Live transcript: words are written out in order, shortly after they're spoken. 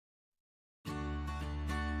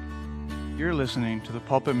You're listening to the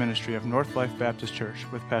pulpit ministry of North Life Baptist Church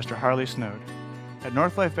with Pastor Harley Snowd. At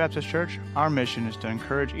North Life Baptist Church, our mission is to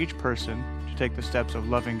encourage each person to take the steps of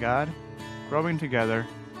loving God, growing together,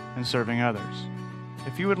 and serving others.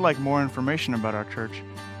 If you would like more information about our church,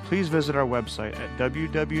 please visit our website at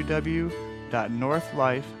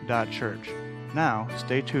www.northlife.church. Now,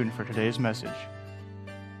 stay tuned for today's message.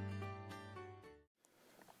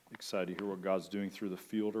 Excited to hear what God's doing through the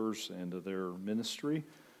Fielders and their ministry.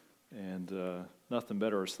 And nothing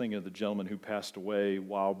better. I was thinking of the gentleman who passed away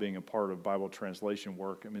while being a part of Bible translation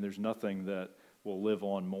work. I mean, there's nothing that will live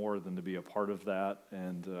on more than to be a part of that.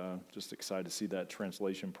 And just excited to see that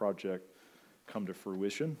translation project come to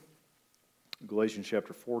fruition. Galatians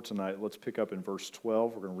chapter 4 tonight. Let's pick up in verse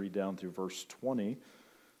 12. We're going to read down through verse 20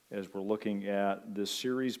 as we're looking at this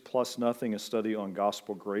series, Plus Nothing, a study on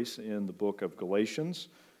gospel grace in the book of Galatians.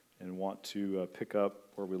 And want to pick up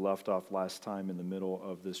where we left off last time in the middle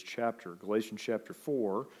of this chapter. Galatians chapter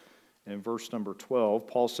 4 and verse number 12,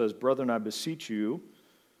 Paul says, Brethren, I beseech you,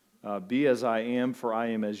 be as I am, for I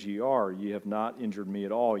am as ye are. Ye have not injured me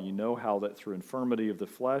at all. Ye know how that through infirmity of the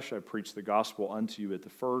flesh I preached the gospel unto you at the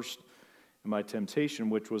first. And my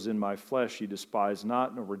temptation, which was in my flesh, ye despised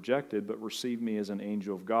not nor rejected, but received me as an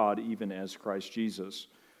angel of God, even as Christ Jesus.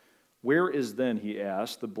 Where is then, he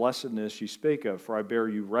asked, the blessedness ye spake of? For I bear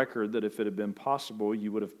you record that if it had been possible,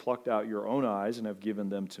 you would have plucked out your own eyes and have given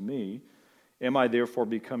them to me. Am I therefore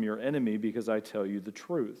become your enemy because I tell you the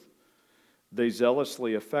truth? They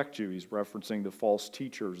zealously affect you. He's referencing the false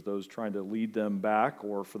teachers, those trying to lead them back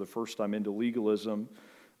or for the first time into legalism,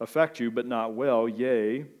 affect you, but not well.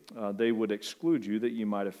 Yea, they would exclude you that you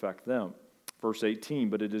might affect them. Verse 18,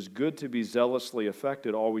 but it is good to be zealously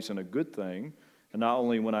affected always in a good thing, and not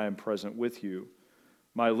only when I am present with you.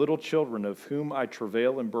 My little children, of whom I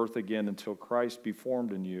travail in birth again until Christ be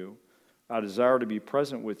formed in you, I desire to be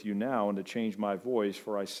present with you now and to change my voice,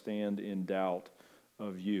 for I stand in doubt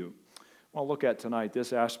of you. I'll look at tonight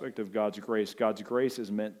this aspect of God's grace. God's grace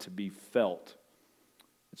is meant to be felt.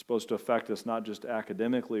 It's supposed to affect us not just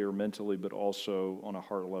academically or mentally, but also on a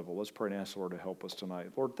heart level. Let's pray and ask the Lord to help us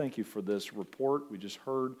tonight. Lord, thank you for this report. We just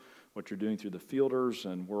heard what you're doing through the Fielders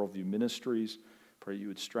and Worldview Ministries. Pray you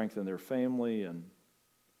would strengthen their family and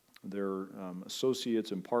their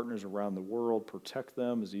associates and partners around the world. Protect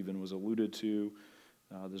them, as even was alluded to.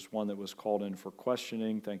 This one that was called in for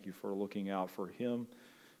questioning. Thank you for looking out for him.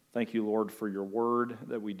 Thank you, Lord, for your word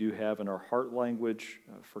that we do have in our heart language.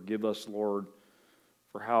 Forgive us, Lord,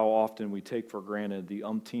 for how often we take for granted the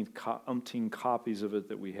umpteen copies of it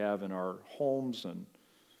that we have in our homes and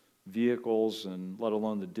vehicles, and let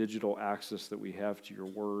alone the digital access that we have to your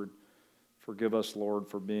word. Forgive us, Lord,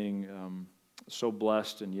 for being so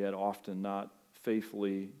blessed and yet often not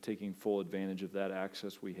faithfully taking full advantage of that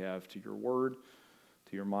access we have to your word,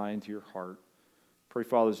 to your mind, to your heart. Pray,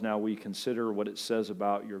 Father, as now we consider what it says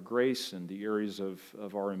about your grace and the areas of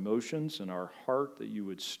our emotions and our heart, that you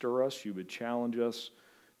would stir us, you would challenge us,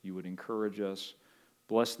 you would encourage us.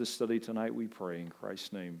 Bless this study tonight, we pray, in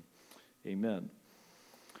Christ's name. Amen.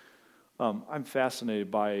 I'm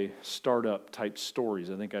fascinated by startup-type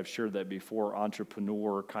stories. I think I've shared that before,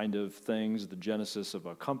 entrepreneur kind of things, the genesis of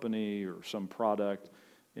a company or some product.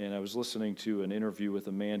 And I was listening to an interview with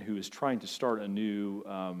a man who is trying to start a new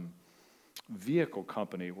vehicle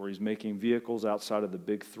company where he's making vehicles outside of the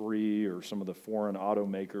big three or some of the foreign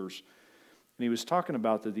automakers. And he was talking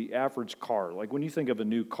about that the average car, like when you think of a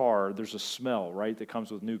new car, there's a smell, right, that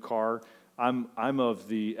comes with a new car. I'm of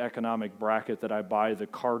the economic bracket that I buy the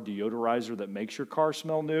car deodorizer that makes your car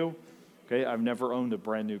smell new. Okay, I've never owned a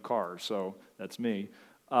brand new car, so that's me.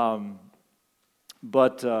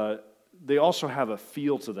 But they also have a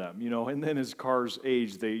feel to them, you know, and then as cars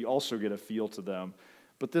age, they also get a feel to them.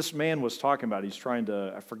 But this man was talking about, he's trying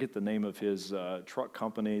to, I forget the name of his truck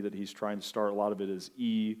company that he's trying to start. A lot of it is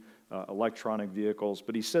electronic vehicles.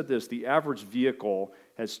 But he said this, the average vehicle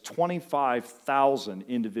has 25,000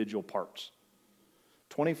 individual parts.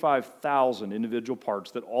 25,000 individual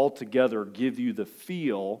parts that all together give you the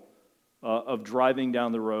feel of driving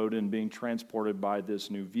down the road and being transported by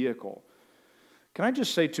this new vehicle. Can I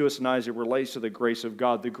just say to us tonight as it relates to the grace of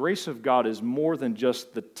God, the grace of God is more than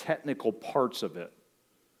just the technical parts of it.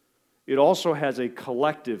 It also has a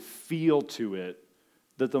collective feel to it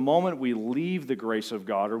that the moment we leave the grace of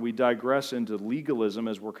God or we digress into legalism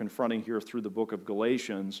as we're confronting here through the book of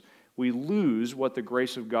Galatians, we lose what the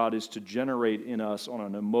grace of God is to generate in us on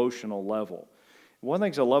an emotional level. One of the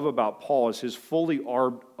things I love about Paul is his fully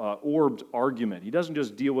orbed argument. He doesn't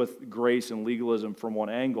just deal with grace and legalism from one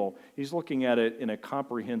angle. He's looking at it in a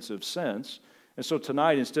comprehensive sense. And so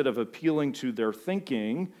tonight, instead of appealing to their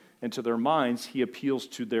thinking and to their minds, he appeals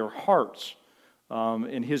to their hearts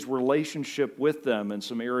and his relationship with them in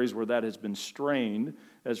some areas where that has been strained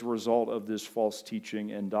as a result of this false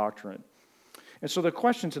teaching and doctrine. And so the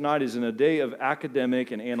question tonight is, in a day of academic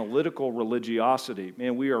and analytical religiosity,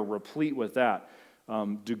 man, we are replete with that.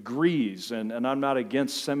 Degrees, and I'm not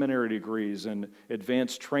against seminary degrees and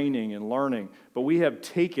advanced training and learning, but we have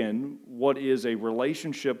taken what is a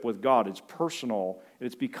relationship with God. It's personal, and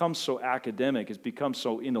it's become so academic, it's become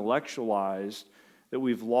so intellectualized that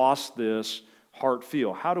we've lost this heart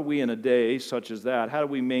feel. How do we, in a day such as that, how do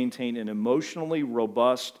we maintain an emotionally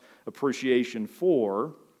robust appreciation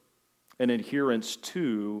for and adherence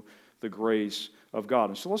to the grace of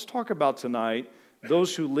God? And so let's talk about tonight,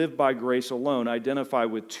 those who live by grace alone identify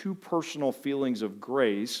with two personal feelings of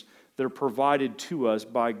grace that are provided to us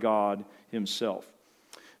by God himself.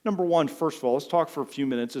 Number one, first of all, let's talk for a few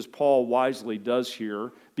minutes, as Paul wisely does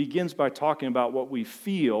here, begins by talking about what we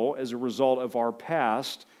feel as a result of our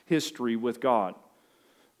past history with God.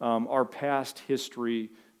 Our past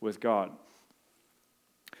history with God.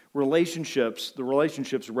 The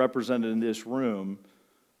relationships represented in this room,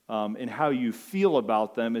 and how you feel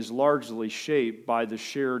about them is largely shaped by the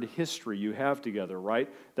shared history you have together, right?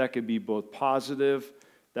 That could be both positive,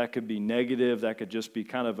 that could be negative, that could just be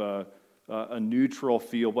kind of a neutral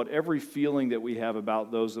feel, but every feeling that we have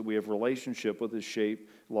about those that we have relationship with is shaped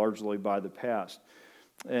largely by the past.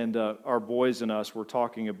 And our boys and us were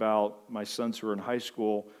talking about, my sons who are in high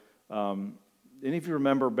school, any of you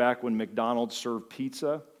remember back when McDonald's served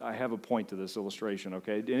pizza? I have a point to this illustration,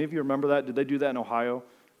 okay? Any of you remember that? Did they do that in Ohio?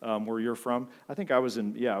 Where you're from? I think I was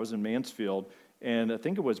in Mansfield, and I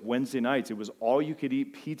think it was Wednesday nights. It was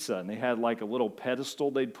all-you-could-eat pizza, and they had like a little pedestal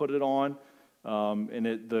they'd put it on, and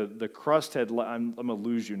the crust had, I'm going to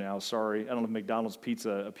lose you now, sorry. I don't know if McDonald's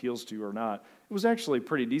pizza appeals to you or not. It was actually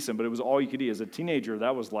pretty decent, but it was all you could eat. As a teenager,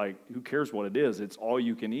 that was like, who cares what it is? It's all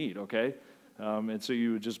you can eat, okay? And so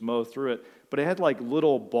you would just mow through it. But it had like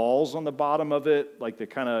little balls on the bottom of it, like that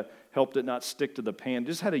kind of helped it not stick to the pan. It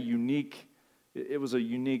just had it was a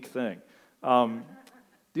unique thing.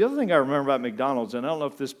 The other thing I remember about McDonald's, and I don't know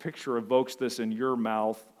if this picture evokes this in your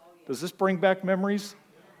mouth. Does this bring back memories?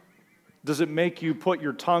 Does it make you put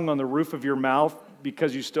your tongue on the roof of your mouth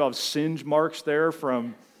because you still have singe marks there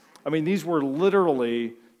from, these were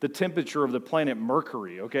literally the temperature of the planet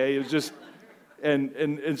Mercury, okay? It was just,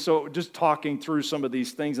 and so just talking through some of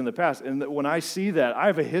these things in the past, and when I see that, I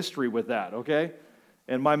have a history with that, okay?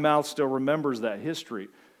 And my mouth still remembers that history.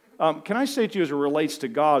 Can I say to you, as it relates to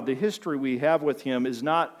God, the history we have with him is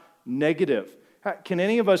not negative. Can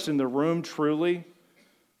any of us in the room truly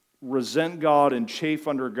resent God and chafe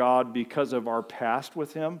under God because of our past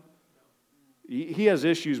with him? He has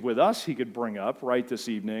issues with us he could bring up right this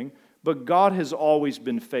evening, but God has always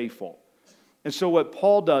been faithful. And so what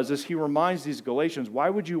Paul does is he reminds these Galatians,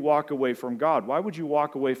 why would you walk away from God? Why would you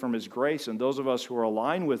walk away from his grace and those of us who are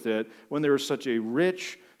aligned with it when there is such a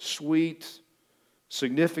rich, sweet,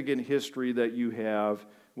 significant history that you have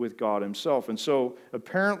with God himself? And so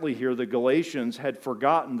apparently here the Galatians had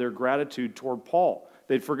forgotten their gratitude toward Paul.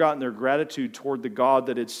 They'd forgotten their gratitude toward the God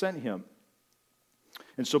that had sent him.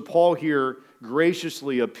 And so Paul here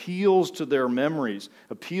graciously appeals to their memories,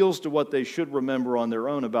 appeals to what they should remember on their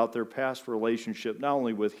own about their past relationship, not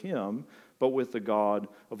only with him, but with the God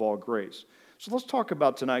of all grace. So let's talk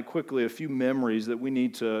about tonight quickly a few memories that we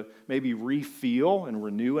need to maybe re-feel and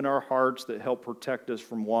renew in our hearts that help protect us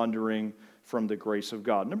from wandering from the grace of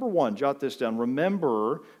God. Number one, jot this down.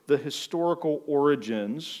 Remember the historical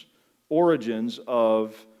origins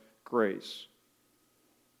of grace.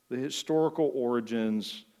 The historical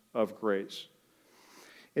origins of grace.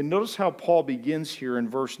 And notice how Paul begins here in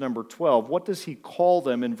verse number 12. What does he call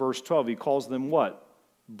them in verse 12? He calls them what?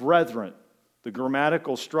 Brethren. The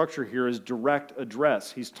grammatical structure here is direct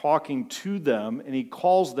address. He's talking to them, and he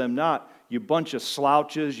calls them not you bunch of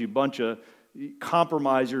slouches, you bunch of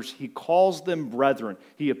compromisers. He calls them brethren.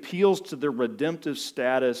 He appeals to their redemptive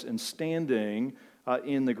status and standing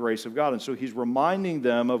in the grace of God. And so he's reminding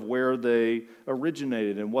them of where they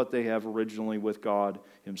originated and what they have originally with God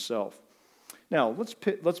himself. Now, let's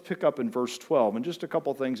pick up in verse 12, and just a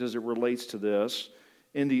couple things as it relates to this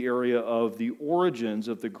in the area of the origins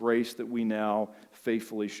of the grace that we now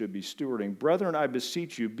faithfully should be stewarding. Brethren, I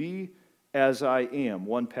beseech you, be as I am.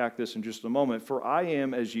 We'll unpack this in just a moment. For I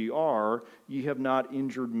am as ye are, ye have not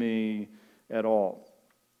injured me at all.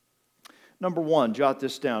 Number one, jot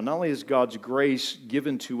this down. Not only is God's grace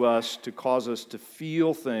given to us to cause us to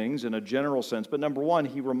feel things in a general sense, but number one,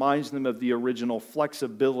 he reminds them of the original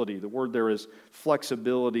flexibility. The word there is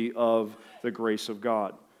flexibility of the grace of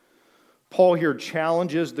God. Paul here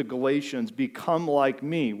challenges the Galatians, become like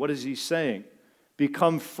me. What is he saying?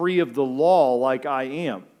 Become free of the law like I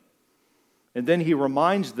am. And then he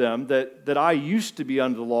reminds them that I used to be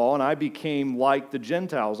under the law and I became like the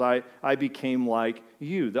Gentiles. I became like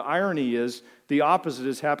you. The irony is the opposite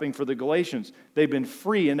is happening for the Galatians. They've been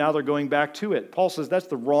free and now they're going back to it. Paul says that's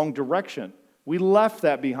the wrong direction. We left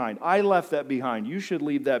that behind. I left that behind. You should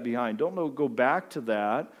leave that behind. Don't go back to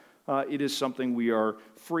that. It is something we are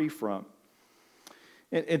free from.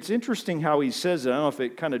 It's interesting how he says it. I don't know if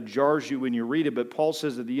it kind of jars you when you read it, but Paul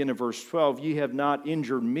says at the end of verse 12, ye have not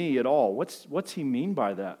injured me at all. What's he mean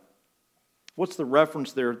by that? What's the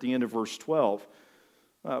reference there at the end of verse 12?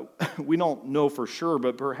 We don't know for sure,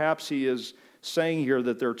 but perhaps he is saying here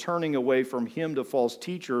that their turning away from him to false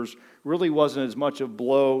teachers really wasn't as much a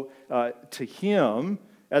blow to him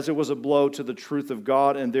as it was a blow to the truth of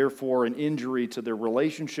God, and therefore an injury to their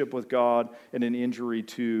relationship with God and an injury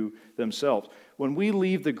to themselves. When we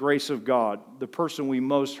leave the grace of God, the person we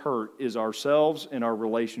most hurt is ourselves and our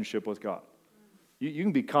relationship with God. You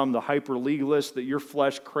can become the hyper-legalist that your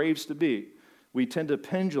flesh craves to be. We tend to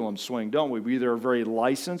pendulum swing, don't we? We either are very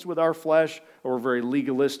licensed with our flesh or we're very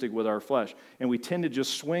legalistic with our flesh. And we tend to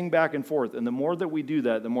just swing back and forth. And the more that we do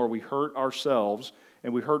that, the more we hurt ourselves.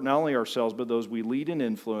 And we hurt not only ourselves, but those we lead and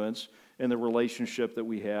influence in the relationship that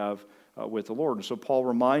we have with the Lord. And so Paul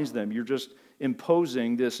reminds them, you're just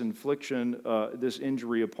imposing this infliction, this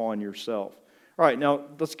injury upon yourself. All right, now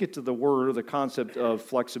let's get to the word or the concept of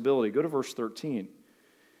flexibility. Go to verse 13.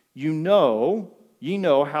 Ye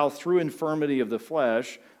know how through infirmity of the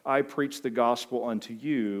flesh I preached the gospel unto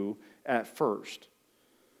you at first.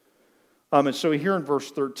 And so here in verse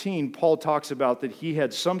 13, Paul talks about that he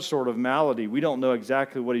had some sort of malady. We don't know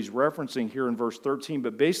exactly what he's referencing here in verse 13,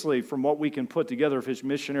 but basically from what we can put together of his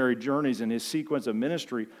missionary journeys and his sequence of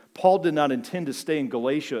ministry, Paul did not intend to stay in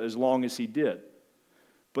Galatia as long as he did.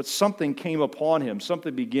 But something came upon him.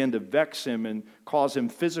 Something began to vex him and cause him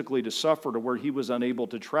physically to suffer to where he was unable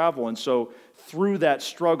to travel. And so through that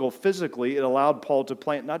struggle physically, it allowed Paul to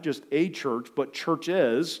plant not just a church, but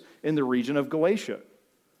churches in the region of Galatia.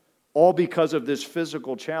 All because of this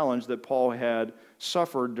physical challenge that Paul had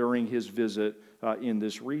suffered during his visit in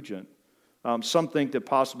this region. Some think that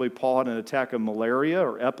possibly Paul had an attack of malaria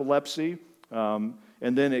or epilepsy. And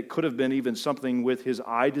then it could have been even something with his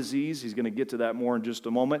eye disease. He's going to get to that more in just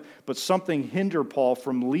a moment. But something hindered Paul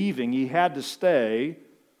from leaving. He had to stay.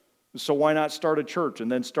 So why not start a church and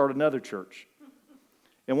then start another church?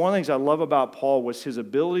 And one of the things I love about Paul was his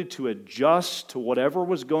ability to adjust to whatever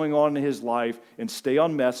was going on in his life and stay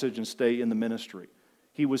on message and stay in the ministry.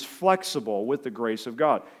 He was flexible with the grace of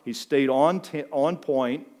God. He stayed on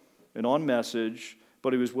point and on message,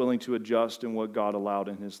 but he was willing to adjust in what God allowed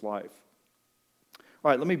in his life.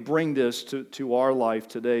 All right, let me bring this to our life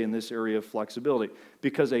today in this area of flexibility,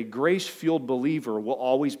 because a grace-fueled believer will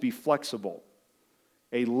always be flexible.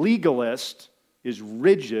 A legalist is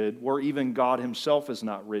rigid where even God himself is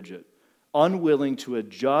not rigid, unwilling to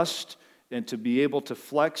adjust and to be able to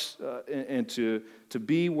flex and to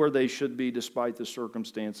be where they should be despite the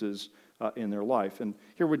circumstances in their life. And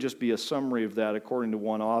here would just be a summary of that according to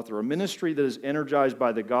one author. A ministry that is energized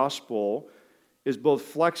by the gospel is both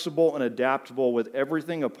flexible and adaptable with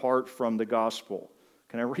everything apart from the gospel.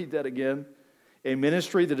 Can I read that again? A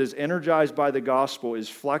ministry that is energized by the gospel is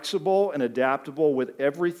flexible and adaptable with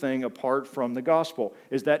everything apart from the gospel.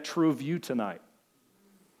 Is that true of you tonight?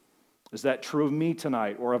 Is that true of me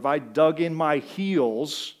tonight? Or have I dug in my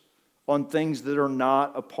heels on things that are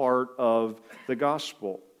not a part of the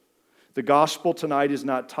gospel? The gospel tonight is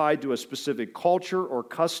not tied to a specific culture or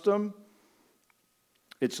custom.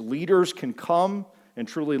 Its leaders can come and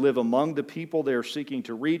truly live among the people they are seeking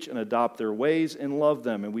to reach and adopt their ways and love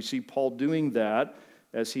them. And we see Paul doing that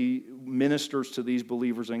as he ministers to these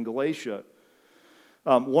believers in Galatia.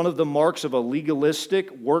 One of the marks of a legalistic,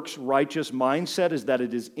 works-righteous mindset is that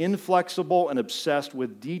it is inflexible and obsessed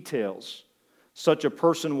with details. Such a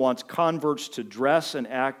person wants converts to dress and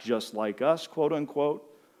act just like us, quote unquote.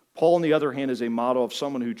 Paul, on the other hand, is a model of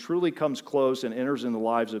someone who truly comes close and enters in the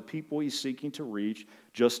lives of people he's seeking to reach,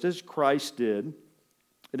 just as Christ did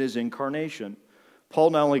in his incarnation. Paul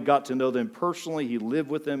not only got to know them personally, he lived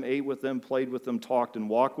with them, ate with them, played with them, talked and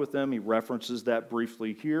walked with them. He references that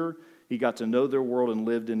briefly here. He got to know their world and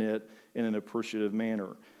lived in it in an appreciative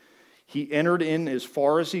manner. He entered in as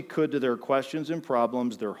far as he could to their questions and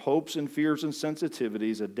problems, their hopes and fears and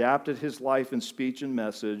sensitivities, adapted his life and speech and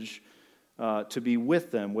message to be with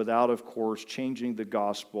them without, of course, changing the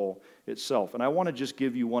gospel itself. And I want to just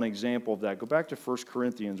give you one example of that. Go back to 1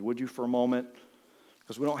 Corinthians, would you, for a moment?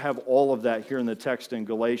 Because we don't have all of that here in the text in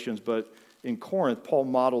Galatians, but in Corinth, Paul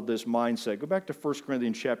modeled this mindset. Go back to 1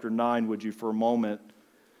 Corinthians chapter 9, would you, for a moment?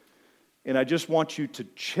 And I just want you to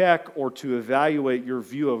check or to evaluate your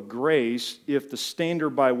view of grace if the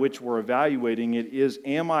standard by which we're evaluating it is,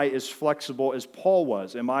 am I as flexible as Paul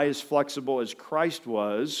was? Am I as flexible as Christ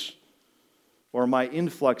was? Or am I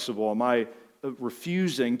inflexible? Am I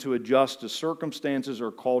refusing to adjust to circumstances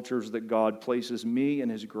or cultures that God places me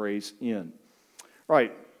and His grace in? All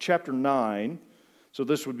right, chapter 9. So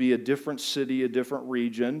this would be a different city, a different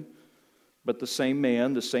region, but the same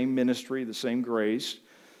man, the same ministry, the same grace.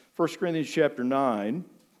 1 Corinthians chapter 9,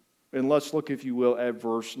 and let's look, if you will, at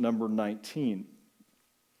verse number 19.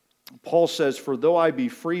 Paul says, "For though I be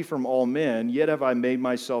free from all men, yet have I made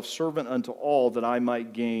myself servant unto all, that I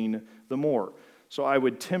might gain the more." So I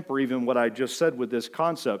would temper even what I just said with this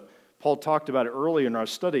concept. Paul talked about it earlier in our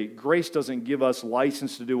study. Grace doesn't give us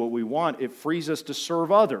license to do what we want. It frees us to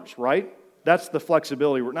serve others, right? That's the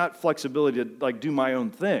flexibility. We're not flexibility to do my own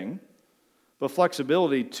thing, but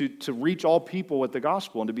flexibility to reach all people with the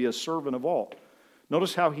gospel and to be a servant of all.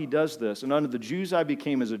 Notice how he does this. "And unto the Jews I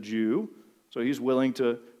became as a Jew." So he's willing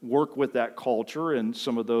to work with that culture and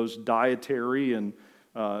some of those dietary and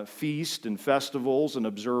feast and festivals and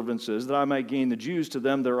observances, that I might gain the Jews. To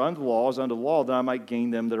them that are under the law as under the law, that I might gain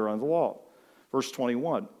them that are under the law. Verse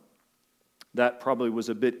 21. That probably was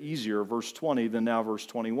a bit easier, verse 20, than now verse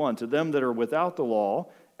 21. "To them that are without the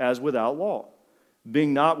law, as without law,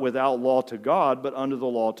 being not without law to God, but under the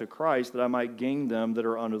law to Christ, that I might gain them that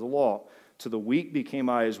are under the law. To the weak became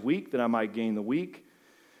I as weak, that I might gain the weak."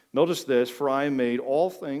 Notice this, "For I am made all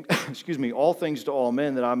things, all things to all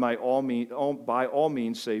men, that I might by all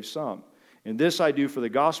means save some. And this I do for the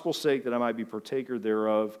gospel's sake, that I might be partaker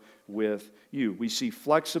thereof with you." We see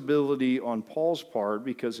flexibility on Paul's part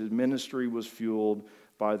because his ministry was fueled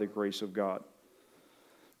by the grace of God.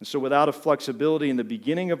 And so without a flexibility in the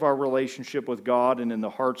beginning of our relationship with God and in the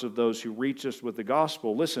hearts of those who reach us with the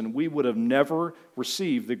gospel, listen, we would have never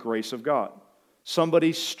received the grace of God.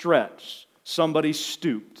 Somebody stretched, somebody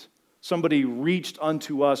stooped, somebody reached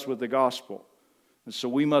unto us with the gospel. And so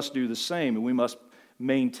we must do the same, and we must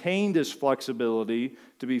maintain this flexibility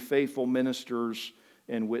to be faithful ministers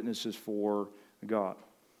and witnesses for God.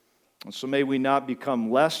 And so may we not become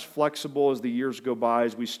less flexible as the years go by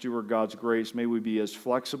as we steward God's grace. May we be as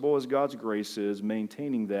flexible as God's grace is,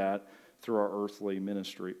 maintaining that through our earthly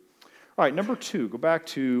ministry. All right, number 2, go back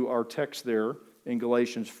to our text there in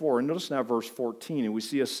Galatians 4. And notice now verse 14. And we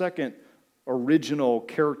see a second original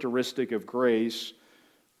characteristic of grace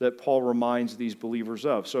that Paul reminds these believers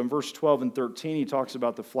of. So in verse 12 and 13, he talks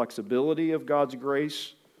about the flexibility of God's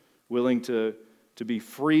grace, willing to be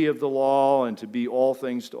free of the law and to be all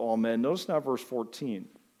things to all men. Notice now verse 14.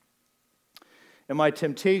 "And my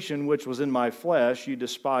temptation, which was in my flesh, you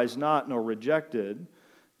despised not nor rejected,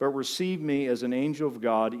 but received me as an angel of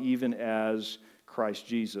God, even as Christ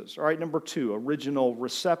Jesus." All right, number 2, original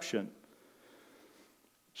reception.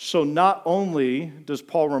 So not only does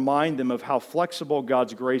Paul remind them of how flexible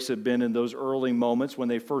God's grace had been in those early moments when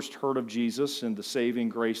they first heard of Jesus and the saving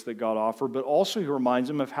grace that God offered, but also he reminds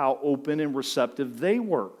them of how open and receptive they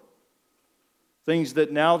were. Things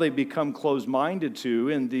that now they become closed-minded to.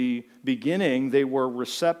 In the beginning, they were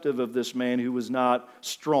receptive of this man who was not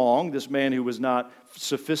strong, this man who was not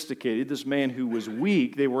sophisticated, this man who was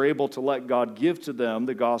weak. They were able to let God give to them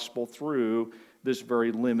the gospel through this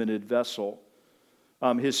very limited vessel.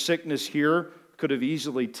 His sickness here could have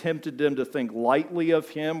easily tempted them to think lightly of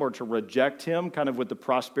him or to reject him, kind of with the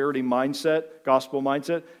prosperity mindset, gospel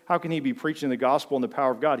mindset. How can he be preaching the gospel in the power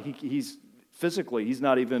of God? He's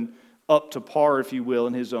not even up to par, if you will,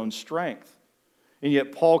 in his own strength. And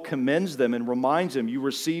yet Paul commends them and reminds them, "You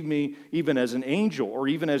receive me even as an angel," or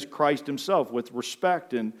even as Christ himself, with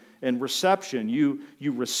respect and reception. You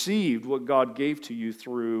received what God gave to you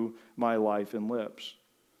through my life and lips.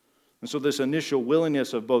 And so this initial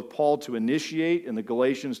willingness of both Paul to initiate and the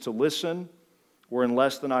Galatians to listen were in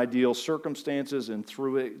less than ideal circumstances, and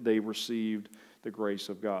through it they received the grace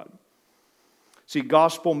of God. See,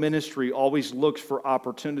 gospel ministry always looks for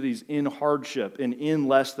opportunities in hardship and in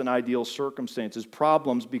less than ideal circumstances.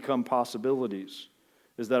 Problems become possibilities.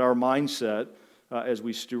 Is that our mindset as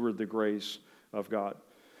we steward the grace of God?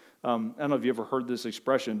 I don't know if you ever heard this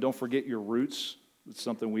expression, "Don't forget your roots." It's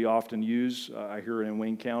something we often use. I hear it in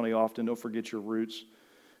Wayne County often, "Don't forget your roots."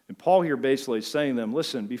 And Paul here basically is saying to them,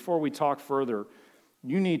 listen, before we talk further,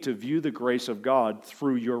 you need to view the grace of God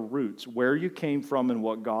through your roots, where you came from and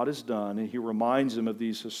what God has done. And he reminds them of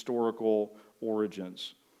these historical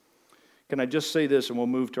origins. Can I just say this, and we'll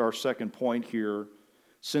move to our second point here.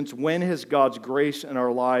 Since when has God's grace in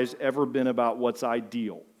our lives ever been about what's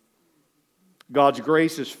ideal? God's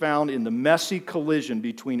grace is found in the messy collision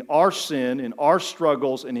between our sin and our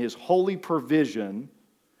struggles and His holy provision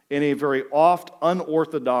in a very oft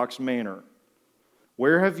unorthodox manner.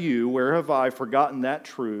 Where have I forgotten that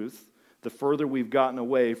truth the further we've gotten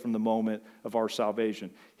away from the moment of our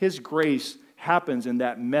salvation? His grace happens in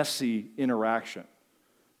that messy interaction.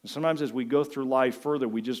 And sometimes as we go through life further,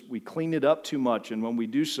 we clean it up too much, and when we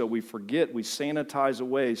do so, we forget, we sanitize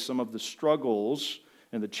away some of the struggles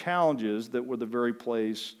and the challenges that were the very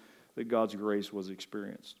place that God's grace was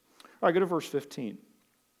experienced. All right, go to verse 15.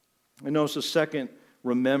 And notice the second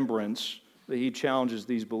remembrance that he challenges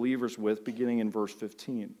these believers with, beginning in verse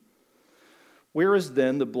 15. Where is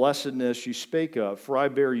then the blessedness you spake of? For I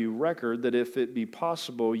bear you record that if it be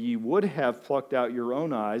possible, ye would have plucked out your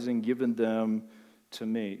own eyes and given them to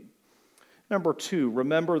me. Number 2,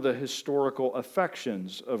 remember the historical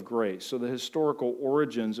affections of grace. So the historical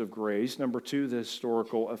origins of grace. Number 2, the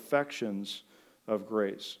historical affections of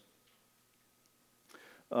grace.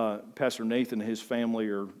 Pastor Nathan and his family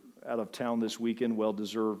are out of town this weekend,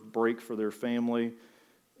 well-deserved break for their family.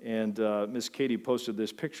 And Miss Katie posted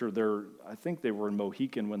this picture there. I think they were in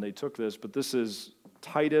Mohican when they took this, but this is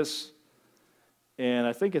Titus, and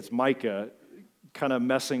I think it's Micah kind of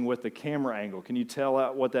messing with the camera angle. Can you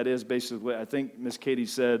tell what that is? Basically, I think Miss Katie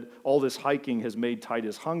said all this hiking has made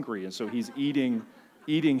Titus hungry, and so he's eating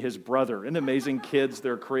his brother. Isn't it amazing, kids,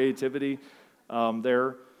 their creativity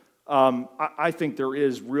there? I think there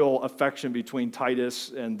is real affection between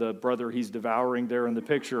Titus and the brother he's devouring there in the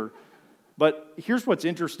picture. But here's what's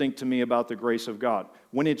interesting to me about the grace of God.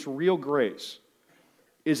 When it's real grace,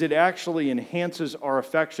 is it actually enhances our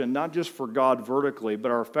affection, not just for God vertically,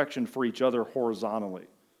 but our affection for each other horizontally.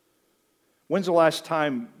 When's the last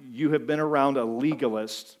time you have been around a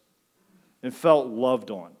legalist and felt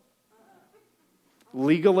loved on?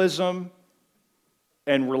 Legalism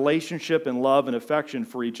and relationship and love and affection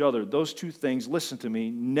for each other, those two things, listen to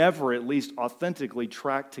me, never at least authentically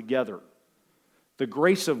track together. The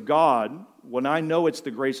grace of God, when I know it's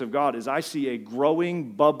the grace of God, is I see a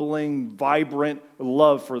growing, bubbling, vibrant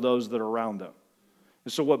love for those that are around them.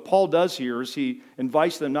 And so what Paul does here is he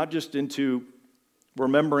invites them not just into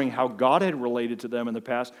remembering how God had related to them in the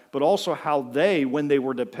past, but also how they, when they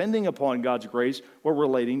were depending upon God's grace, were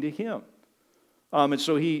relating to Him. And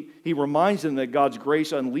so he reminds them that God's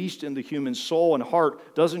grace unleashed in the human soul and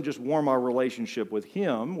heart doesn't just warm our relationship with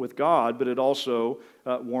Him, with God, but it also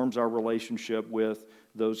warms our relationship with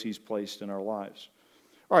those He's placed in our lives.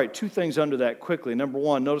 All right, 2 things under that quickly. Number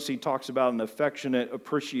 1, notice he talks about an affectionate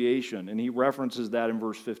appreciation, and he references that in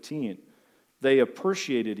verse 15. They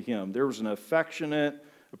appreciated him. There was an affectionate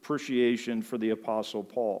appreciation for the Apostle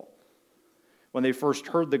Paul. When they first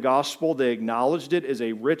heard the gospel, they acknowledged it as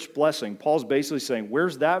a rich blessing. Paul's basically saying,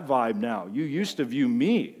 where's that vibe now? You used to view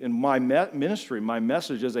me and my ministry, my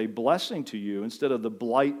message, as a blessing to you instead of the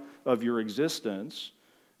blight of your existence.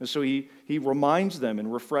 And so he reminds them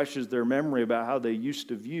and refreshes their memory about how they used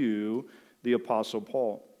to view the Apostle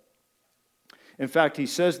Paul. In fact, he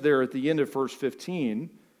says there at the end of verse 15,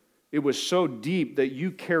 it was so deep that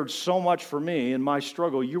you cared so much for me in my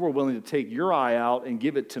struggle, you were willing to take your eye out and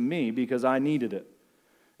give it to me because I needed it.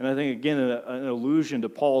 And I think, again, an allusion to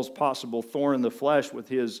Paul's possible thorn in the flesh with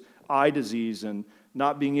his eye disease and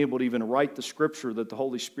not being able to even write the scripture that the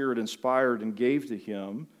Holy Spirit inspired and gave to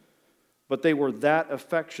him. But they were that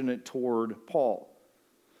affectionate toward Paul.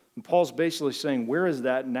 And Paul's basically saying, where is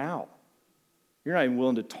that now? You're not even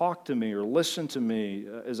willing to talk to me or listen to me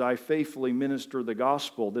as I faithfully minister the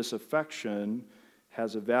gospel. This affection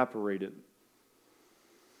has evaporated.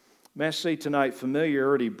 May I say tonight,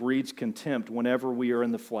 familiarity breeds contempt whenever we are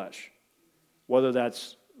in the flesh. Whether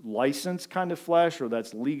that's licensed kind of flesh or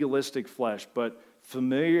that's legalistic flesh. But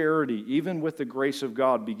familiarity, even with the grace of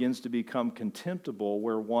God, begins to become contemptible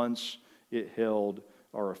where once it held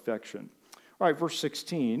our affection. All right, verse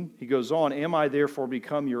 16, he goes on, am I therefore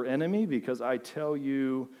become your enemy because I tell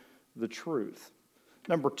you the truth?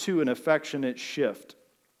 Number 2, an affectionate shift.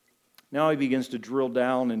 Now he begins to drill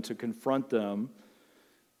down and to confront them.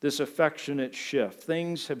 This affectionate shift.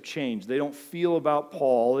 Things have changed. They don't feel about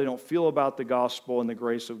Paul. They don't feel about the gospel and the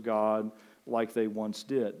grace of God like they once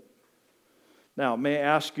did. Now, may I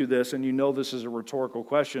ask you this, and you know this is a rhetorical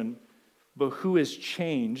question, but who has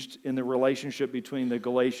changed in the relationship between the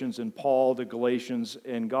Galatians and Paul, the Galatians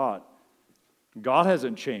and God? God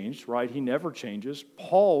hasn't changed, right? He never changes.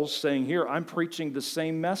 Paul's saying here, I'm preaching the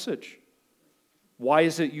same message. Why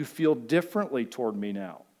is it you feel differently toward me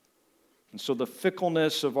now? And so the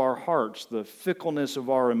fickleness of our hearts, the fickleness of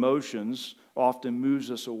our emotions often moves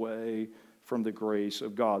us away from the grace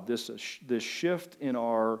of God. This shift in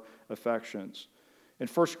our affections. In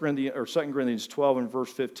 2 Corinthians 12 and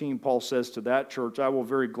verse 15, Paul says to that church, I will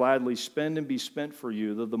very gladly spend and be spent for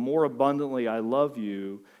you, though the more abundantly I love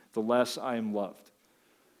you, the less I am loved.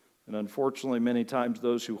 And unfortunately, many times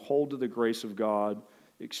those who hold to the grace of God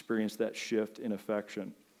experience that shift in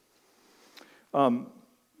affection.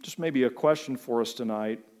 Just maybe a question for us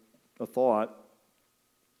tonight, a thought.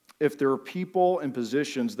 If there are people and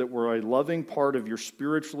positions that were a loving part of your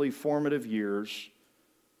spiritually formative years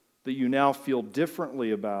that you now feel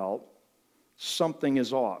differently about, something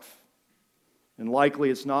is off. And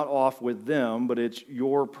likely it's not off with them, but it's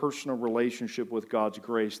your personal relationship with God's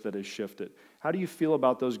grace that has shifted. How do you feel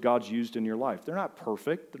about those God's used in your life? They're not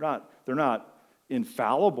perfect. They're not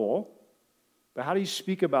infallible. But how do you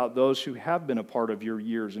speak about those who have been a part of your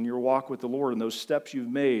years and your walk with the Lord and those steps you've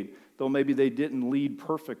made, though maybe they didn't lead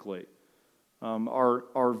perfectly?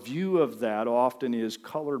 Our view of that often is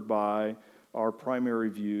colored by our primary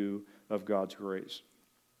view of God's grace.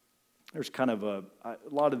 There's kind of a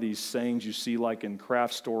lot of these sayings you see like in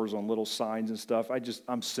craft stores on little signs and stuff.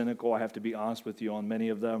 I'm cynical. I have to be honest with you on many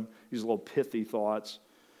of them. These little pithy thoughts.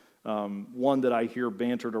 One that I hear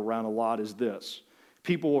bantered around a lot is this.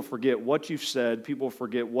 People will forget what you've said. People will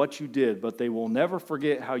forget what you did, but they will never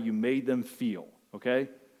forget how you made them feel. Okay?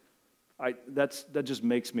 That just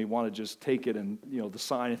makes me want to just take it and, the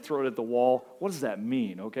sign and throw it at the wall. What does that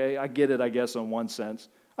mean? Okay? I get it, I guess, in one sense.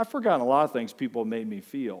 I've forgotten a lot of things people have made me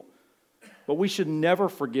feel. But we should never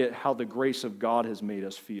forget how the grace of God has made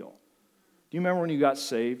us feel. Do you remember when you got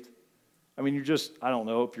saved? I mean, I don't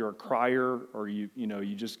know if you're a crier or you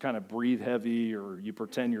just kind of breathe heavy or you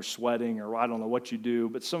pretend you're sweating or I don't know what you do,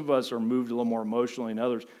 but some of us are moved a little more emotionally than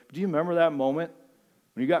others. But do you remember that moment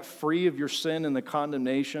when you got free of your sin and the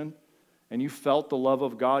condemnation and you felt the love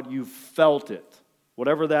of God? You felt it,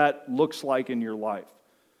 whatever that looks like in your life.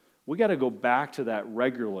 We got to go back to that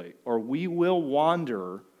regularly or we will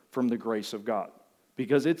wander from the grace of God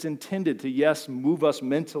because it's intended to, yes, move us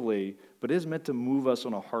mentally, but it is meant to move us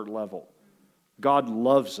on a heart level. God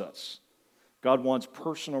loves us. God wants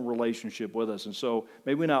personal relationship with us. And so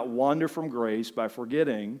may we not wander from grace by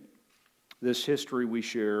forgetting this history we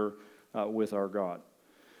share with our God.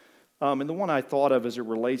 And the one I thought of as it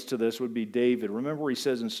relates to this would be David. Remember he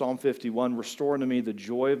says in Psalm 51, restore unto me the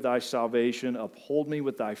joy of thy salvation, uphold me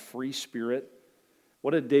with thy free spirit.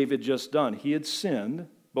 What had David just done? He had sinned,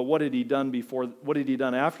 but what had he done before? What had he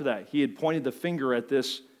done after that? He had pointed the finger at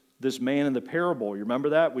this man in the parable. You remember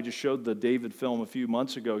that? We just showed the David film a few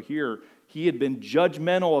months ago here. He had been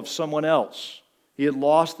judgmental of someone else. He had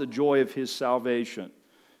lost the joy of his salvation.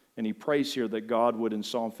 And he prays here that God would, in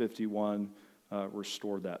Psalm 51,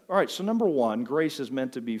 restore that. All right, so number one, grace is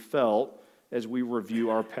meant to be felt as we review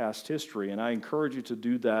our past history. And I encourage you to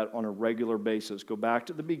do that on a regular basis. Go back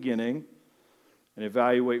to the beginning and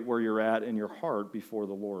evaluate where you're at in your heart before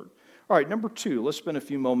the Lord. All right, number two, let's spend a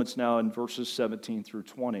few moments now in verses 17 through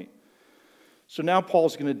 20. So now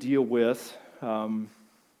Paul's going to deal with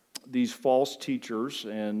these false teachers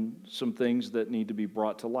and some things that need to be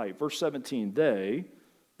brought to light. Verse 17, they,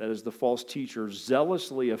 that is the false teachers,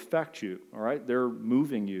 zealously affect you. All right, they're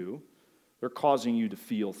moving you. They're causing you to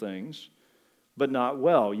feel things, but not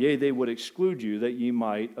well. Yea, they would exclude you that ye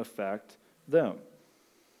might affect them.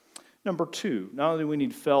 Number two, not only do we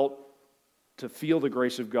need to feel the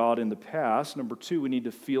grace of God in the past, number two, we need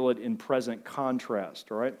to feel it in present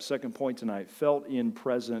contrast. All right, second point tonight, felt in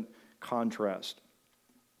present contrast.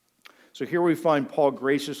 So here we find Paul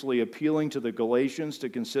graciously appealing to the Galatians to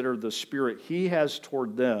consider the spirit he has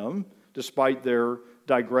toward them, despite their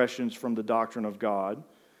digressions from the doctrine of God.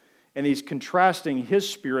 And he's contrasting his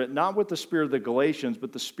spirit, not with the spirit of the Galatians,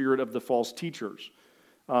 but the spirit of the false teachers.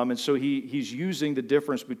 And so he's using the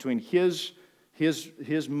difference between his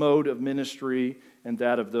mode of ministry and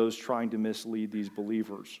that of those trying to mislead these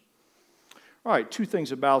believers. All right, two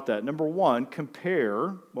things about that. Number one,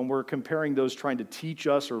 when we're comparing those trying to teach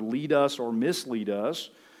us or lead us or mislead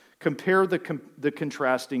us, compare the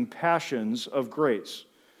contrasting passions of grace.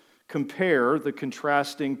 Compare the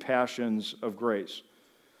contrasting passions of grace.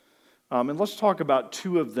 And let's talk about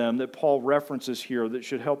two of them that Paul references here that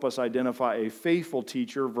should help us identify a faithful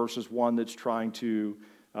teacher versus one that's trying to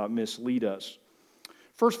mislead us.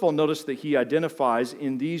 First of all, notice that he identifies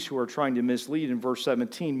in these who are trying to mislead in verse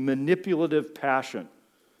 17, manipulative passion.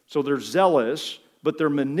 So they're zealous, but they're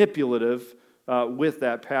manipulative with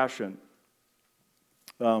that passion.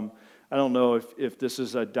 I don't know if this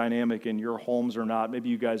is a dynamic in your homes or not. Maybe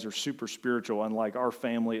you guys are super spiritual, unlike our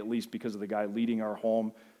family, at least because of the guy leading our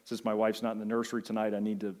home. Since my wife's not in the nursery tonight, I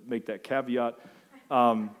need to make that caveat.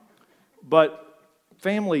 But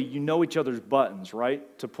family, you know each other's buttons,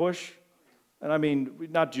 right? To push. And I mean,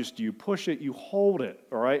 not just you push it, you hold it,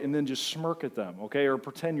 all right? And then just smirk at them, okay? Or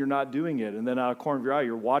pretend you're not doing it. And then out of the corner of your eye,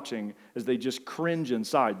 you're watching as they just cringe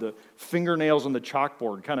inside. The fingernails on the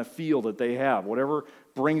chalkboard kind of feel that they have. Whatever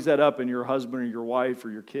brings that up in your husband or your wife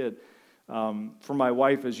or your kid. For my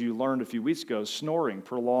wife, as you learned a few weeks ago,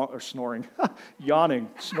 yawning,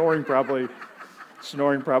 snoring probably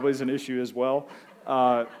is an issue as well.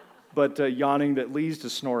 But yawning that leads to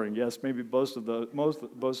snoring, yes, maybe both of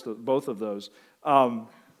those.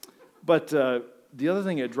 But the other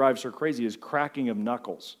thing that drives her crazy is cracking of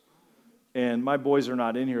knuckles. And my boys are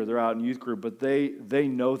not in here; they're out in youth group, but they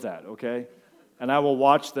know that, okay? And I will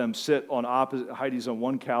watch them sit on opposite. Heidi's on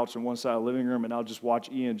one couch on one side of the living room, and I'll just watch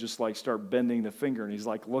Ian just like start bending the finger, and he's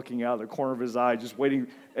like looking out of the corner of his eye, just waiting.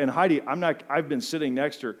 And Heidi, I've been sitting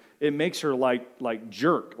next to her. It makes her like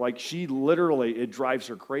jerk. Like she literally, it drives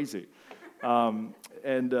her crazy. And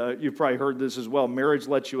you've probably heard this as well. Marriage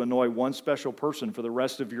lets you annoy one special person for the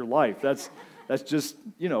rest of your life. That's just,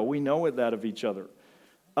 we know that of each other.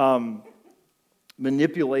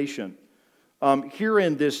 Manipulation. Here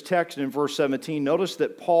in this text in verse 17, notice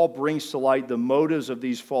that Paul brings to light the motives of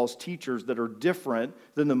these false teachers that are different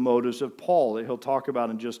than the motives of Paul, that he'll talk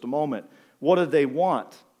about in just a moment. What do they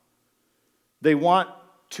want? They want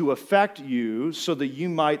to affect you so that you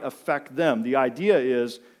might affect them. The idea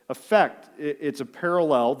is affect. It's a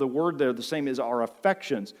parallel. The word there, the same as our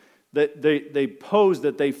affections. That they pose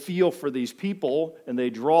that they feel for these people, and they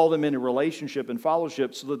draw them into relationship and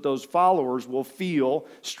fellowship so that those followers will feel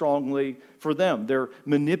strongly for them. They're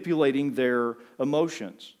manipulating their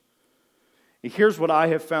emotions. Here's what I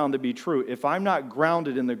have found to be true. If I'm not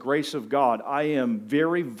grounded in the grace of God, I am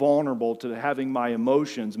very vulnerable to having my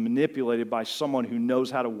emotions manipulated by someone who knows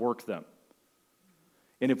how to work them.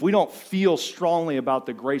 And if we don't feel strongly about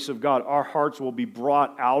the grace of God, our hearts will be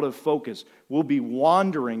brought out of focus. We'll be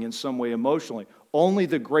wandering in some way emotionally. Only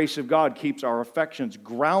the grace of God keeps our affections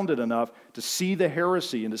grounded enough to see the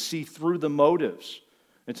heresy and to see through the motives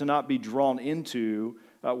and to not be drawn into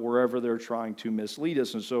wherever they're trying to mislead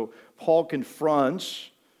us. And so Paul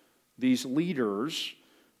confronts these leaders.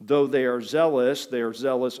 Though they are zealous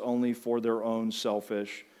only for their own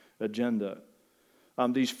selfish agenda.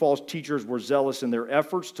 These false teachers were zealous in their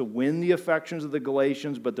efforts to win the affections of the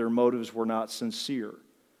Galatians, but their motives were not sincere.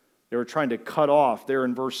 They were trying to cut off, there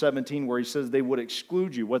in verse 17 where he says they would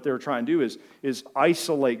exclude you. What they were trying to do is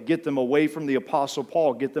isolate, get them away from the Apostle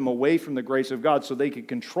Paul, get them away from the grace of God so they could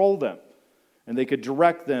control them and they could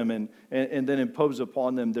direct them and then impose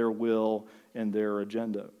upon them their will and their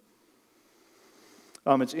agenda.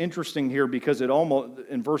 It's interesting here because it almost,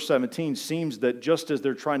 in verse 17, seems that just as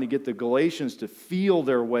they're trying to get the Galatians to feel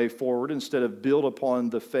their way forward instead of build upon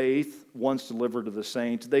the faith once delivered to the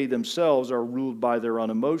saints, they themselves are ruled by their own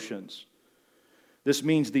emotions. This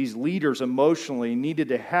means these leaders emotionally needed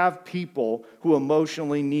to have people who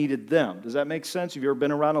emotionally needed them. Does that make sense? Have you ever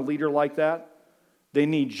been around a leader like that? They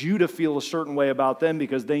need you to feel a certain way about them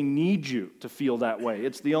because they need you to feel that way.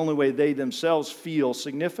 It's the only way they themselves feel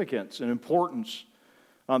significance and importance.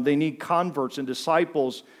 They need converts and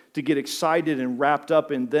disciples to get excited and wrapped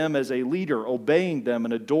up in them as a leader, obeying them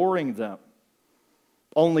and adoring them.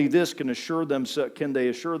 Only this can they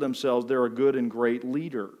assure themselves they're a good and great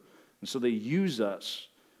leader. And so they use us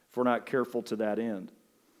if we're not careful to that end.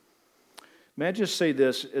 May I just say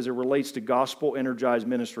this as it relates to gospel-energized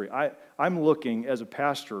ministry. I'm looking as a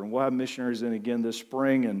pastor, and we'll have missionaries in again this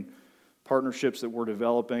spring and partnerships that we're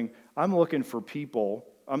developing. I'm looking for people...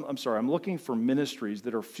 I'm looking for ministries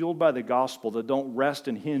that are fueled by the gospel that don't rest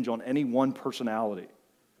and hinge on any one personality.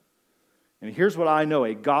 And here's what I know.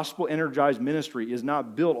 A gospel-energized ministry is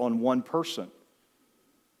not built on one person.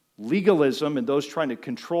 Legalism and those trying to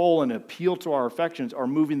control and appeal to our affections are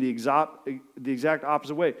moving the exact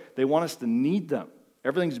opposite way. They want us to need them.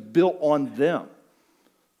 Everything's built on them.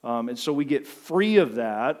 And so we get free of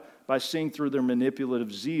that by seeing through their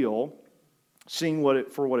manipulative zeal, seeing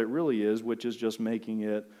for what it really is, which is just making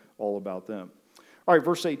it all about them. All right,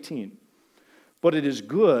 verse 18. But it is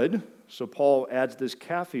good, so Paul adds this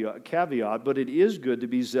caveat, but it is good to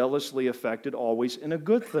be zealously affected always in a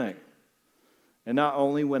good thing, and not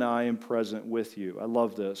only when I am present with you. I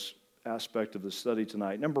love this aspect of the study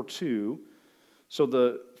tonight. Number 2, so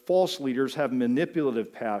the false leaders have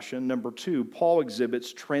manipulative passion. Number 2, Paul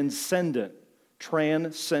exhibits transcendent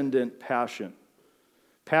passion.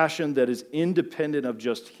 Passion that is independent of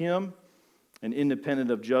just him and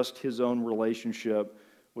independent of just his own relationship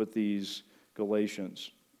with these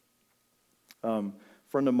Galatians. A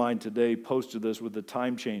friend of mine today posted this with the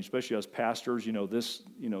time change, especially as pastors.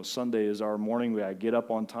 Sunday is our morning. We get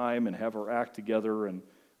up on time and have our act together, and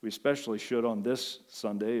We especially should on this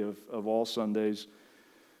Sunday of all Sundays.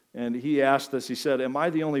 And he asked us, he said, am I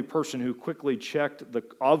the only person who quickly checked the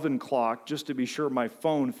oven clock just to be sure my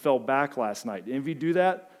phone fell back last night? Did any of you do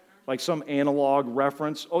that? Like some analog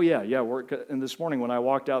reference? Oh, yeah. And this morning when I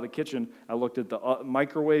walked out of the kitchen, I looked at the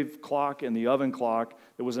microwave clock and the oven clock.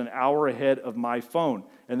 It was an hour ahead of my phone.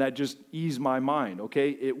 And that just eased my mind, okay?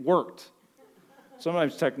 It worked.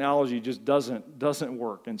 Sometimes technology just doesn't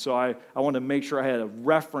work. And so I wanted to make sure I had a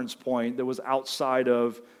reference point that was outside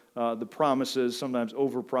of the promises, sometimes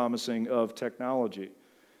over-promising of technology.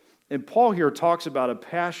 And Paul here talks about a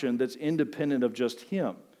passion that's independent of just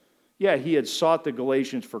him. Yeah, he had sought the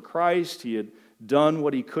Galatians for Christ. He had done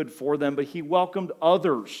what he could for them, but he welcomed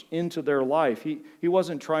others into their life. He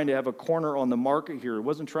wasn't trying to have a corner on the market here. He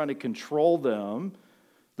wasn't trying to control them.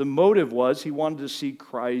 The motive was he wanted to see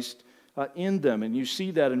Christ in them. And you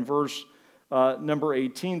see that in verse number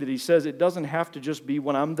 18 that he says it doesn't have to just be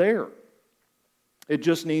when I'm there. It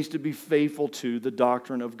just needs to be faithful to the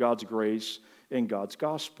doctrine of God's grace and God's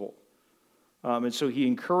gospel. And so he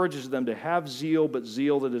encourages them to have zeal, but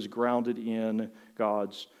zeal that is grounded in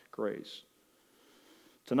God's grace.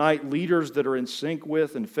 Tonight, leaders that are in sync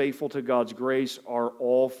with and faithful to God's grace are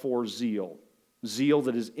all for zeal. Zeal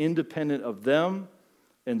that is independent of them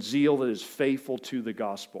and zeal that is faithful to the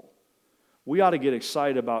gospel. We ought to get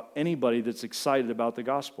excited about anybody that's excited about the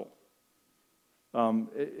gospel.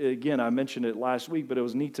 Again, I mentioned it last week, but it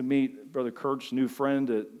was neat to meet Brother Kurt's new friend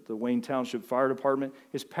at the Wayne Township Fire Department.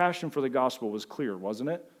 His passion for the gospel was clear, wasn't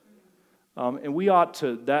it? And we ought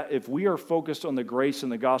to, if we are focused on the grace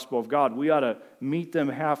and the gospel of God, we ought to meet them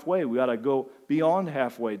halfway. We ought to go beyond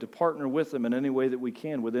halfway to partner with them in any way that we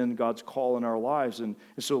can within God's call in our lives. And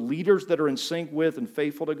so leaders that are in sync with and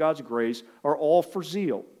faithful to God's grace are all for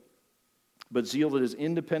zeal, but zeal that is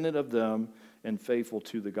independent of them and faithful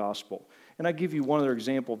to the gospel. And I give you one other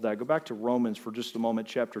example of that. Go back to Romans for just a moment,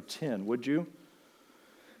 chapter 10, would you?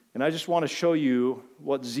 And I just want to show you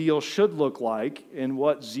what zeal should look like and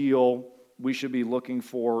what zeal we should be looking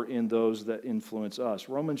for in those that influence us.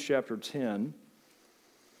 Romans chapter 10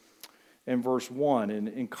 and verse 1. And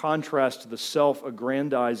in contrast to the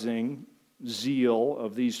self-aggrandizing zeal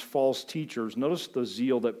of these false teachers, notice the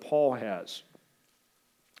zeal that Paul has.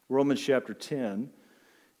 Romans chapter 10,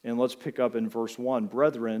 and let's pick up in verse 1.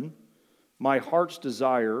 Brethren, my heart's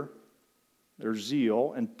desire, their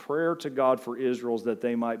zeal, and prayer to God for Israel is that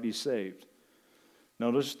they might be saved.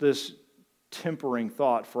 Notice this tempering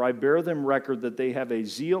thought. For I bear them record that they have a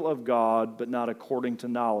zeal of God, but not according to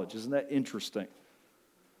knowledge. Isn't that interesting?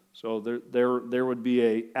 So there would be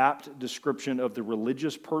an apt description of the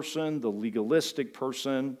religious person, the legalistic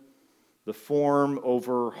person, the form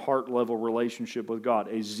over heart level relationship with God.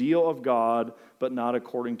 A zeal of God, but not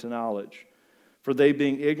according to knowledge. For they,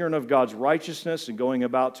 being ignorant of God's righteousness and going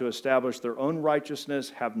about to establish their own righteousness,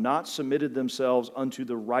 have not submitted themselves unto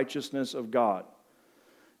the righteousness of God.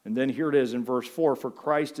 And then here it is in verse 4, for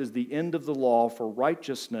Christ is the end of the law for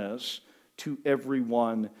righteousness to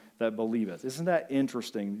everyone that believeth. Isn't that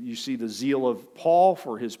interesting? You see the zeal of Paul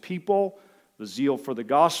for his people, the zeal for the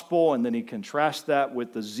gospel, and then he contrasts that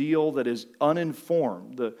with the zeal that is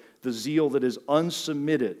uninformed, the zeal that is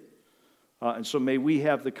unsubmitted. And so may we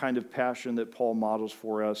have the kind of passion that Paul models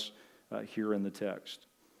for us here in the text.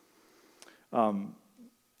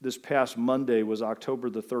 This past Monday was October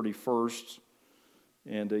the 31st.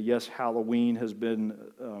 And yes, Halloween has been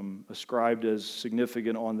ascribed as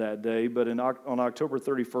significant on that day. But on October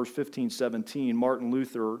 31st, 1517, Martin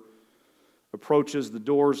Luther approaches the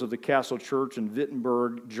doors of the Castle Church in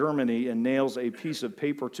Wittenberg, Germany, and nails a piece of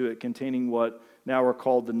paper to it containing what now are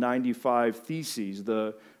called the 95 Theses,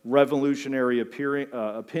 the revolutionary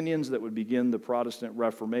opinions that would begin the Protestant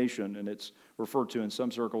Reformation. And it's referred to in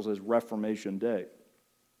some circles as Reformation Day.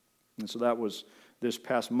 And so that was this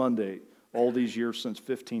past Monday, all these years since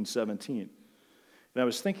 1517. And I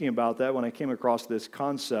was thinking about that when I came across this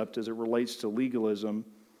concept as it relates to legalism.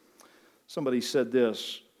 Somebody said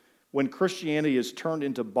this: when Christianity is turned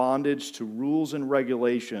into bondage to rules and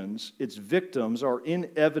regulations, its victims are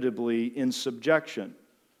inevitably in subjection,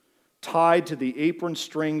 tied to the apron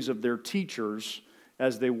strings of their teachers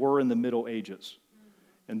as they were in the Middle Ages.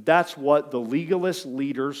 And that's what the legalist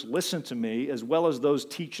leaders, listen to me, as well as those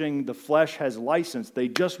teaching the flesh has license, they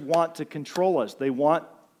just want to control us. They want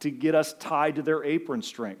to get us tied to their apron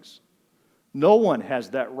strings. No one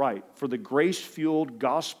has that right for the grace-fueled,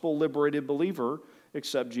 gospel-liberated believer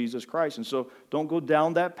except Jesus Christ. And so don't go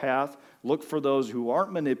down that path. Look for those who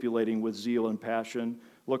aren't manipulating with zeal and passion.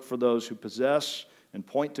 Look for those who possess and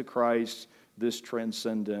point to Christ, this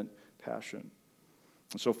transcendent passion.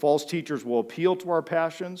 And so false teachers will appeal to our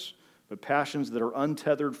passions, but passions that are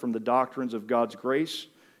untethered from the doctrines of God's grace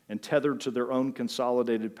and tethered to their own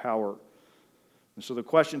consolidated power. And so the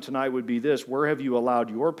question tonight would be this: where have you allowed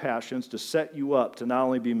your passions to set you up to not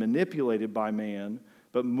only be manipulated by man,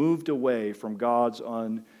 but moved away from God's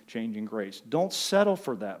unchanging grace? Don't settle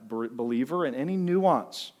for that, believer, in any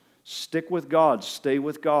nuance. Stick with God,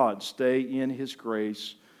 stay in His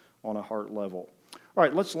grace on a heart level. All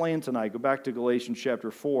right, let's land tonight. Go back to Galatians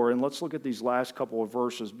chapter 4, and let's look at these last couple of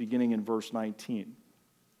verses beginning in verse 19.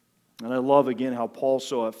 And I love, again, how Paul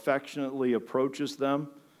so affectionately approaches them.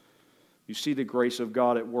 You see the grace of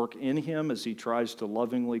God at work in him as he tries to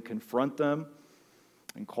lovingly confront them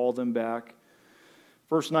and call them back.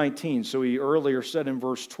 Verse 19, so he earlier said in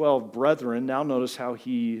verse 12, brethren, now notice how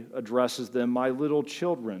he addresses them, my little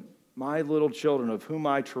children, of whom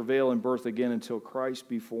I travail in birth again until Christ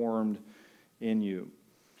be formed in you.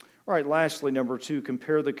 All right, lastly, number 2,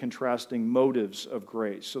 compare the contrasting motives of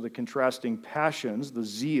grace. So the contrasting passions, the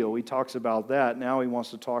zeal, he talks about that. Now he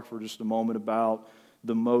wants to talk for just a moment about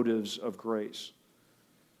the motives of grace.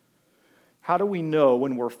 How do we know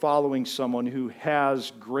when we're following someone who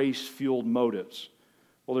has grace-fueled motives?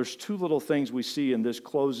 Well, there's 2 little things we see in this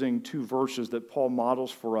closing 2 verses that Paul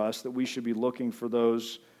models for us that we should be looking for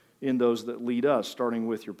those that lead us, starting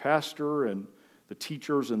with your pastor and the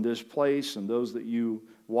teachers in this place and those that you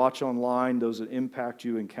watch online, those that impact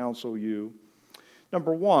you and counsel you.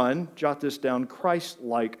 Number 1, jot this down,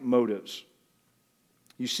 Christ-like motives.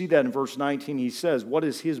 You see that in verse 19. He says, what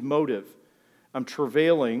is his motive? I'm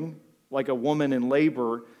travailing like a woman in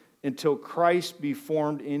labor until Christ be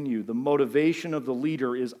formed in you. The motivation of the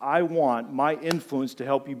leader is, I want my influence to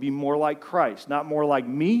help you be more like Christ, not more like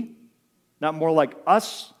me, not more like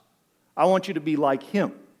us. I want you to be like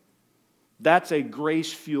him. That's a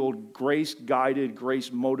grace-fueled, grace-guided,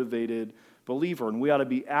 grace-motivated believer. And we ought to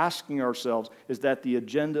be asking ourselves, is that the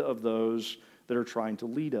agenda of those that are trying to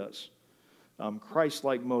lead us?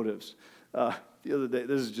 Christ-like motives. The other day,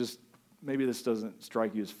 maybe this doesn't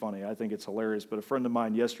strike you as funny. I think it's hilarious. But a friend of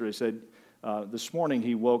mine yesterday said, this morning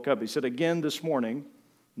he woke up. He said, again this morning,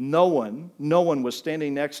 no one was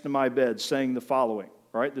standing next to my bed saying the following.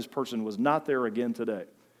 All right, this person was not there again today.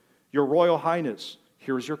 Your Royal Highness,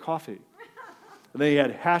 here's your coffee. And then he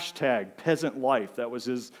had hashtag peasant life. That was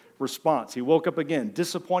his response. He woke up again,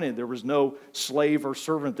 disappointed there was no slave or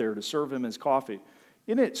servant there to serve him his coffee.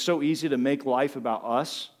 Isn't it so easy to make life about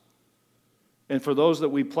us? And for those that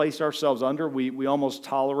we place ourselves under, we almost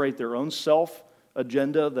tolerate their own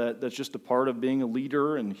self-agenda that's just a part of being a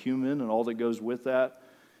leader and human and all that goes with that.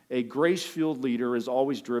 A grace-fueled leader is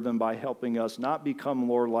always driven by helping us not become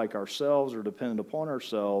more like ourselves or dependent upon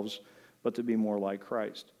ourselves, but to be more like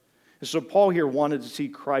Christ. And so Paul here wanted to see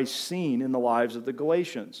Christ seen in the lives of the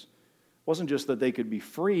Galatians. It wasn't just that they could be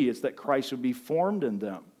free, it's that Christ would be formed in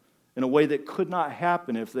them in a way that could not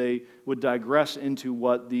happen if they would digress into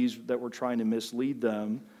what these that were trying to mislead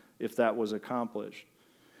them, if that was accomplished.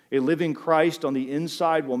 A living Christ on the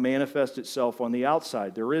inside will manifest itself on the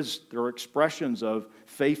outside. There are expressions of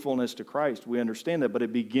faithfulness to Christ. We understand that, but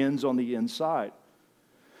it begins on the inside.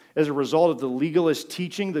 As a result of the legalist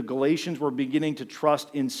teaching, the Galatians were beginning to trust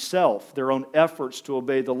in self, their own efforts to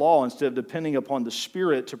obey the law, instead of depending upon the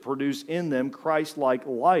Spirit to produce in them Christ-like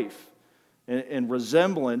life and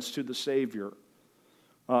resemblance to the Savior.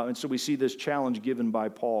 And so we see this challenge given by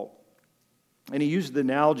Paul. And he used the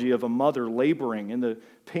analogy of a mother laboring in the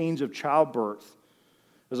pains of childbirth.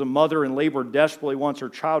 As a mother in labor desperately wants her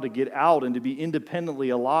child to get out and to be independently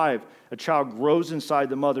alive, a child grows inside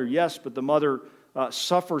the mother, yes, but the mother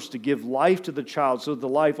suffers to give life to the child so that the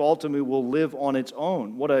life ultimately will live on its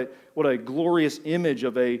own. What a glorious image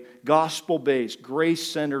of a gospel-based,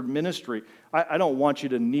 grace-centered ministry. I don't want you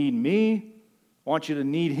to need me. I want you to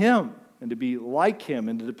need him and to be like him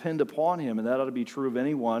and to depend upon him. And that ought to be true of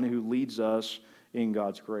anyone who leads us in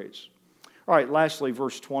God's grace. All right, lastly,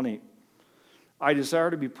 verse 20. I desire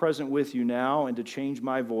to be present with you now and to change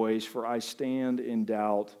my voice, for I stand in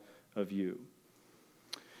doubt of you.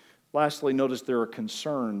 Lastly, notice there are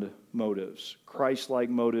concerned motives. Christ-like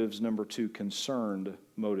motives. Number 2, concerned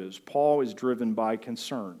motives. Paul is driven by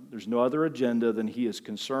concern. There's no other agenda than he is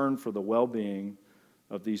concerned for the well-being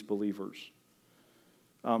of these believers.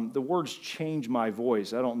 The words change my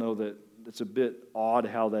voice, I don't know that it's a bit odd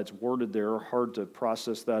how that's worded there, hard to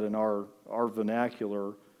process that in our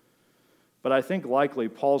vernacular. But I think likely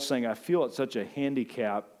Paul's saying, I feel it's such a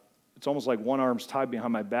handicap. It's almost like one arm's tied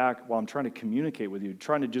behind my back while I'm trying to communicate with you,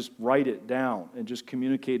 trying to just write it down and just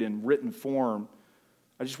communicate in written form.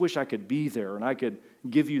 I just wish I could be there and I could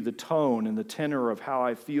give you the tone and the tenor of how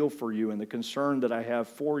I feel for you and the concern that I have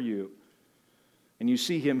for you. And you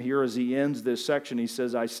see him here as he ends this section. He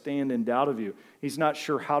says, I stand in doubt of you. He's not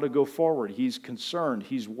sure how to go forward. He's concerned.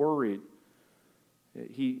 He's worried.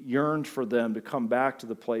 He yearned for them to come back to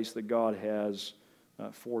the place that God has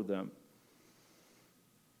for them.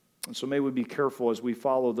 And so may we be careful as we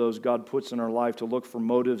follow those God puts in our life to look for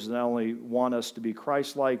motives that not only want us to be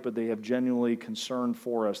Christ-like, but they have genuinely concern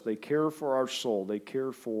for us. They care for our soul. They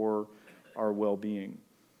care for our well-being.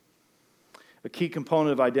 A key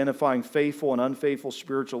component of identifying faithful and unfaithful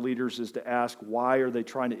spiritual leaders is to ask, why are they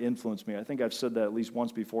trying to influence me? I think I've said that at least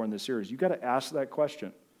once before in this series. You've got to ask that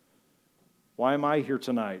question. Why am I here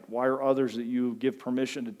tonight? Why are others that you give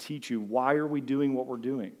permission to teach you? Why are we doing what we're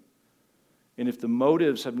doing? And if the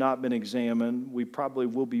motives have not been examined, we probably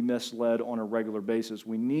will be misled on a regular basis.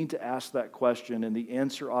 We need to ask that question, and the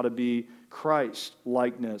answer ought to be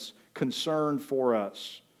Christ-likeness, concern for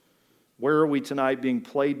us. Where are we tonight being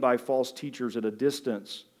played by false teachers at a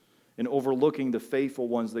distance and overlooking the faithful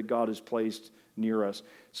ones that God has placed near us?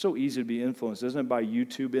 It's so easy to be influenced, isn't it, by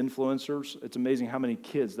YouTube influencers? It's amazing how many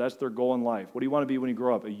kids, that's their goal in life. What do you want to be when you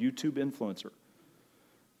grow up? A YouTube influencer.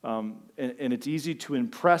 And it's easy to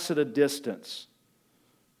impress at a distance,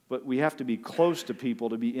 but we have to be close to people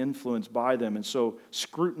to be influenced by them. And so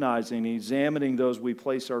scrutinizing, examining those we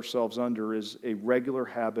place ourselves under is a regular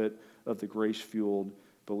habit of the grace-fueled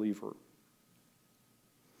believer.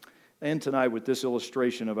 And tonight with this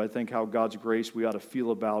illustration of, I think, how God's grace, we ought to feel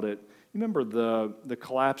about it. You remember the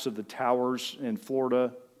collapse of the towers in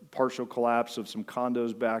Florida, partial collapse of some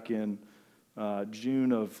condos back in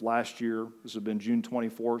June of last year. This would have been June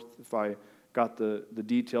 24th, if I got the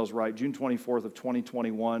details right. June 24th of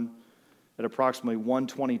 2021 at approximately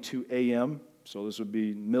 1:22 a.m. So this would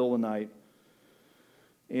be middle of the night.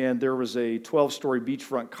 And there was a 12-story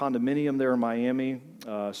beachfront condominium there in Miami,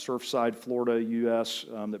 Surfside, Florida, U.S.,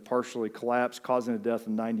 that partially collapsed, causing the death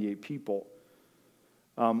of 98 people.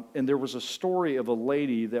 And there was a story of a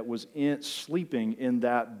lady that was sleeping in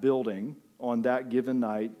that building on that given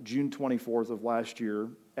night, June 24th of last year,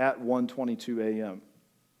 at 1:22 a.m.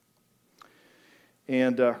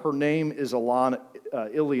 And her name is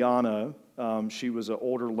Ileana. She was an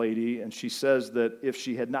older lady, and she says that if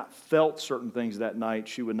she had not felt certain things that night,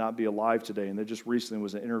 she would not be alive today. And there just recently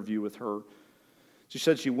was an interview with her. She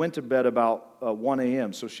said she went to bed about 1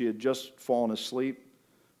 a.m., so she had just fallen asleep.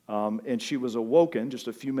 And she was awoken just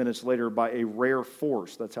a few minutes later by a rare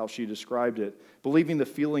force. That's how she described it. Believing the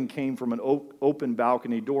feeling came from an open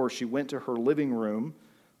balcony door, she went to her living room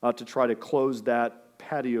to try to close that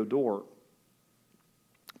patio door.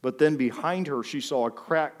 But then behind her, she saw a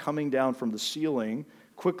crack coming down from the ceiling,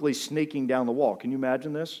 quickly snaking down the wall. Can you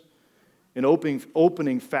imagine this? An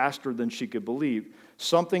opening faster than she could believe.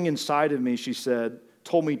 Something inside of me, she said,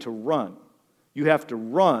 told me to run. You have to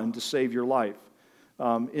run to save your life.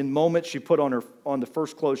 In moments, she put on the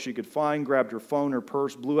first clothes she could find, grabbed her phone, her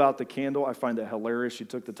purse, blew out the candle. I find that hilarious. She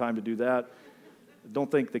took the time to do that. Don't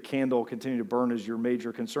think the candle continued to burn is your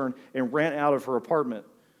major concern, and ran out of her apartment.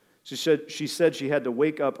 She said she had to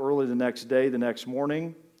wake up early the next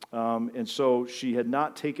morning, and so she had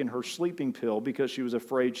not taken her sleeping pill because she was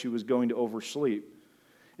afraid she was going to oversleep.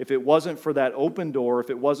 If it wasn't for that open door,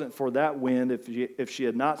 if it wasn't for that wind, if she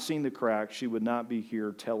had not seen the crack, she would not be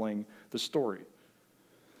here telling the story.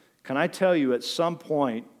 Can I tell you, at some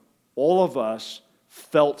point, all of us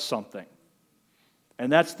felt something.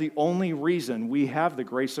 And that's the only reason we have the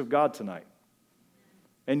grace of God tonight.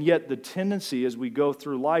 And yet the tendency as we go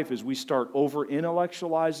through life is we start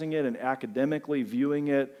over-intellectualizing it and academically viewing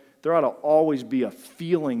it. There ought to always be a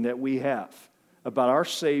feeling that we have about our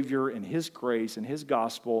Savior and His grace and His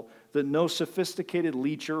gospel that no sophisticated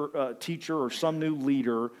teacher or some new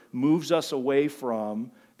leader moves us away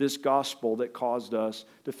from this gospel that caused us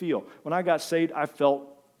to feel. When I got saved, I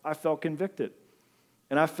felt convicted.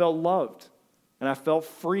 And I felt loved. And I felt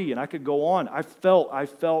free. And I could go on. I felt.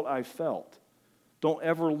 Don't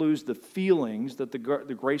ever lose the feelings that the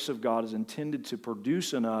grace of God is intended to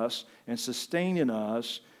produce in us and sustain in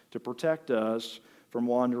us to protect us from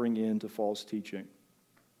wandering into false teaching.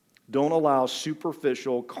 Don't allow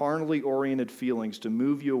superficial, carnally oriented feelings to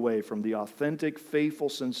move you away from the authentic, faithful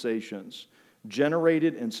sensations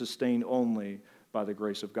generated and sustained only by the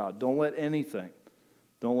grace of God. Don't let anything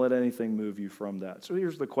move you from that. So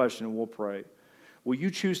here's the question, and we'll pray. Will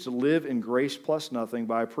you choose to live in grace plus nothing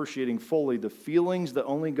by appreciating fully the feelings that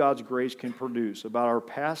only God's grace can produce about our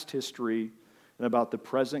past history and about the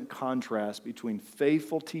present contrast between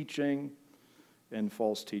faithful teaching and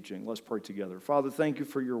false teaching? Let's pray together. Father, thank you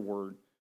for your word.